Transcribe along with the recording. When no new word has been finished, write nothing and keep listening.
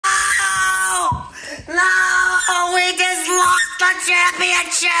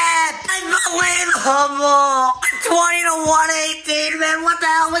championship! Unbelievable! 20-118, man. What the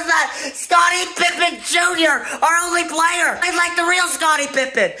hell was that? Scottie Pippen Jr., our only player. I'd like the real Scottie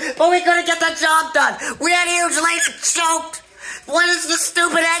Pippen, but we couldn't get the job done. We had a huge lead and choked. What is this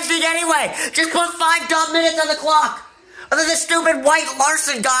stupid ending anyway? Just put 5 dumb minutes on the clock. And then this stupid White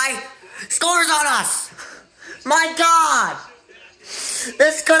Larson guy scores on us. My God.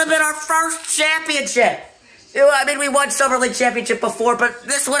 This could have been our first championship. I mean, we won Summer League championship before, but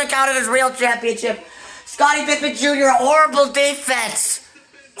this would have counted as real championship. Scottie Pippen Jr., horrible defense.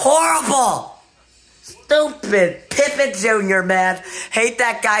 Horrible. Stupid Pippen Jr., man. Hate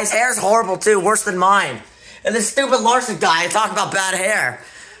that guy's hair's horrible, too. Worse than mine. And this stupid Larson guy, talking about bad hair,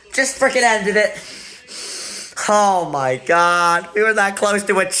 just freaking ended it. Oh, my God. We were that close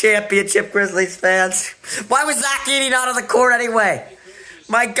to a championship, Grizzlies fans. Why was Zach Edey not on the court anyway?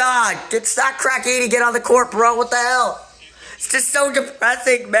 My God. Get Zach Crack Edey, get on the court, bro. What the hell? It's just so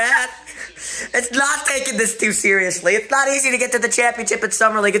depressing, man. It's not taking this too seriously. It's not easy to get to the championship in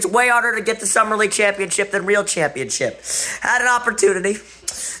Summer League. It's way harder to get the Summer League championship than real championship. Had an opportunity.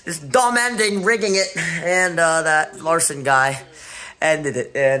 This dumb ending, rigging it, and that Larson guy ended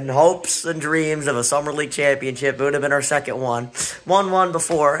it. In hopes and dreams of a Summer League championship. It would have been our second one. Won one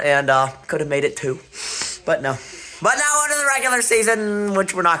before, and could have made it 2. But no. But now on to the regular season,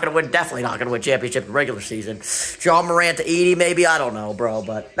 which we're not going to win. Definitely not going to win championship in the regular season. John Morant to Edey, maybe. I don't know, bro.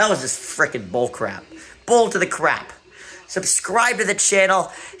 But that was just freaking bull crap. Bull to the crap. Subscribe to the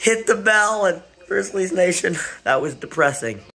channel. Hit the bell. And Grizzlies Nation, that was depressing.